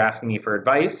 maybe you're asking me for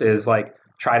advice, is like,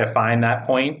 try to find that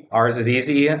point. Ours is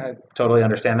easy. I totally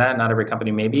understand that. Not every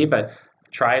company may be, but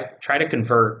try to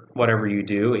convert whatever you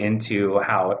do into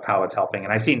how it's helping.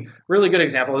 And I've seen really good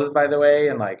examples, by the way,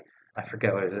 and like, I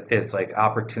forget what it is. It's like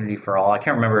Opportunity for All. I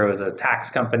can't remember. It was a tax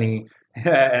company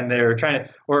and they were trying to,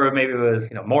 or maybe it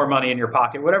was, more money in your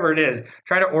pocket, whatever it is,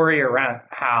 try to orient around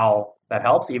how that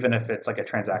helps, even if it's like a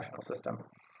transactional system.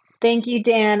 Thank you,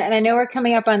 Dan. And I know we're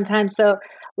coming up on time. So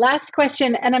last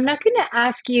question, and I'm not going to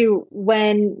ask you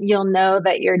when you'll know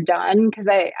that you're done, because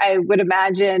I would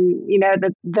imagine,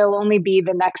 that there'll only be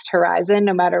the next horizon,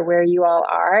 no matter where you all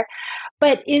are.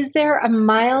 But is there a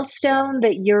milestone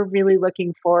that you're really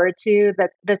looking forward to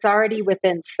that's already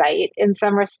within sight in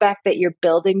some respect, that you're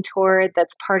building toward,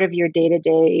 that's part of your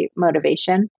day-to-day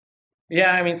motivation?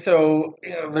 Yeah, I mean, so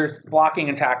there's blocking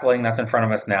and tackling that's in front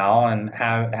of us now, and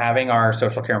having our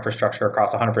social care infrastructure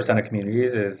across 100% of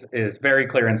communities is very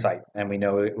clear in sight, and we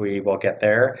know we will get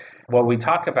there. When we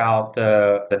talk about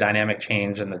the dynamic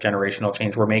change and the generational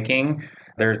change we're making,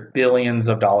 there's billions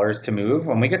of dollars to move.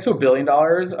 When we get to $1 billion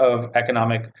of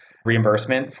economic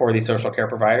reimbursement for these social care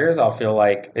providers, I'll feel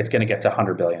like it's going to get to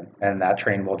 100 billion, and that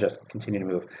train will just continue to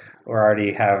move. We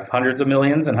already have hundreds of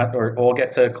millions, or we'll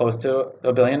get to close to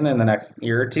 $1 billion in the next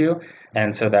year or two,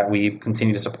 and so that we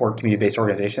continue to support community-based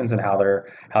organizations and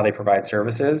how they provide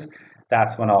services.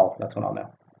 That's when I'll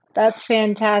know. That's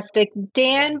fantastic.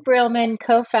 Dan Brillman,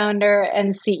 co-founder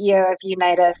and CEO of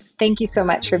Unitas, thank you so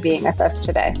much for being with us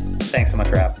today. Thanks so much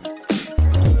for having me.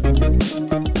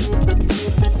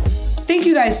 Thank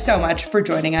you guys so much for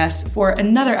joining us for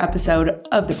another episode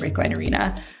of the Breakline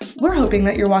Arena. We're hoping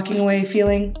that you're walking away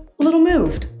feeling a little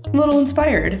moved, a little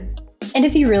inspired. And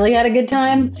if you really had a good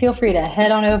time, feel free to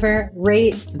head on over,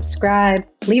 rate, subscribe,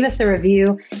 leave us a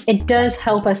review. It does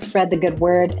help us spread the good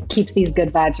word, keeps these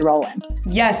good vibes rolling.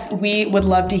 Yes, we would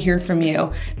love to hear from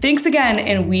you. Thanks again,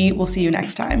 and we will see you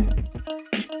next time.